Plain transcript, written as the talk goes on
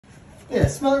Yeah,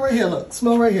 smell it right here, look.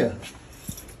 Smell right here.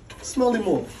 Smell the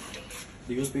move.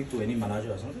 Did you speak to any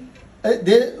manager or something?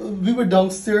 We were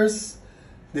downstairs.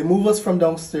 They moved us from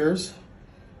downstairs.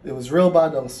 It was real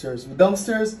bad downstairs.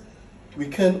 Downstairs, we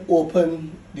can't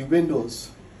open the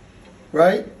windows,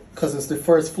 right? Because it's the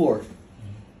first floor.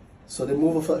 So they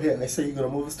move us up here. I say you're going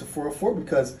to move us to 404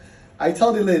 because I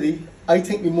tell the lady, I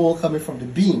think the mold coming from the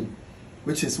beam,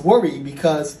 which is worry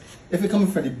because if it's coming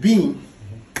from the beam,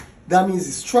 that means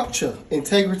the structure,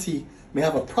 integrity may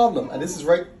have a problem. And this is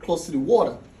right close to the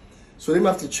water. So they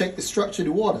might have to check the structure of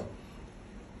the water.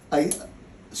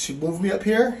 She moved me up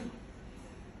here,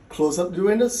 close up the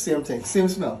windows, same thing, same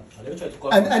smell.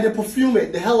 And they perfume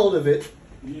it, the hell out of it.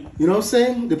 You know what I'm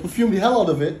saying? They perfume the hell out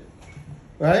of it,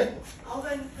 right? I'll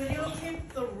then videotape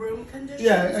the room condition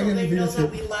Yeah, I so can they know that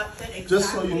videotape. we left it exactly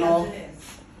Just so you know. as it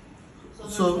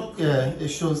is. So yeah, it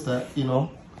shows that, you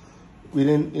know, we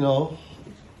didn't, you know,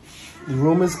 the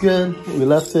room is good, we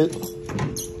left it.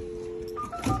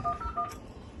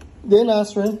 They ain't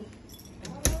answering.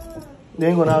 They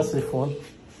ain't gonna answer the phone.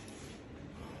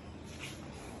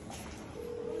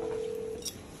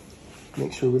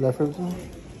 Make sure we left everything.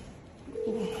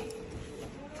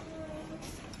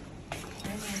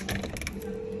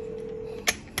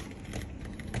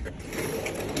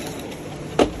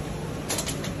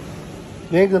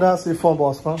 They ain't gonna answer the phone,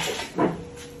 boss, huh?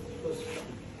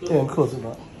 Yeah, close it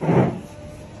up.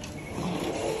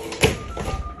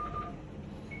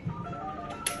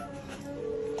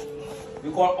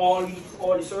 You call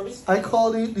all the service? I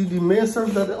call the main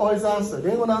service that they always answer.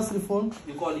 They ain't gonna answer the phone.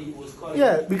 You call the what's called?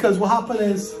 Yeah, because what happened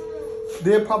is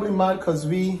they're probably mad because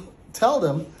we tell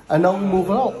them and now we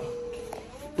moving out.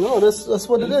 No, that's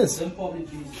what it is. Then probably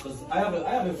please, because I have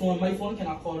a phone. My phone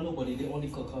cannot call nobody. They only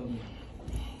can call me.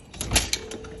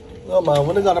 No man,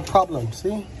 we got a problem.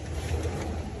 See.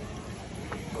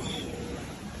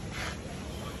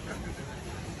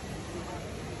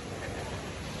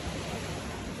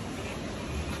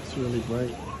 It's really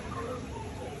bright.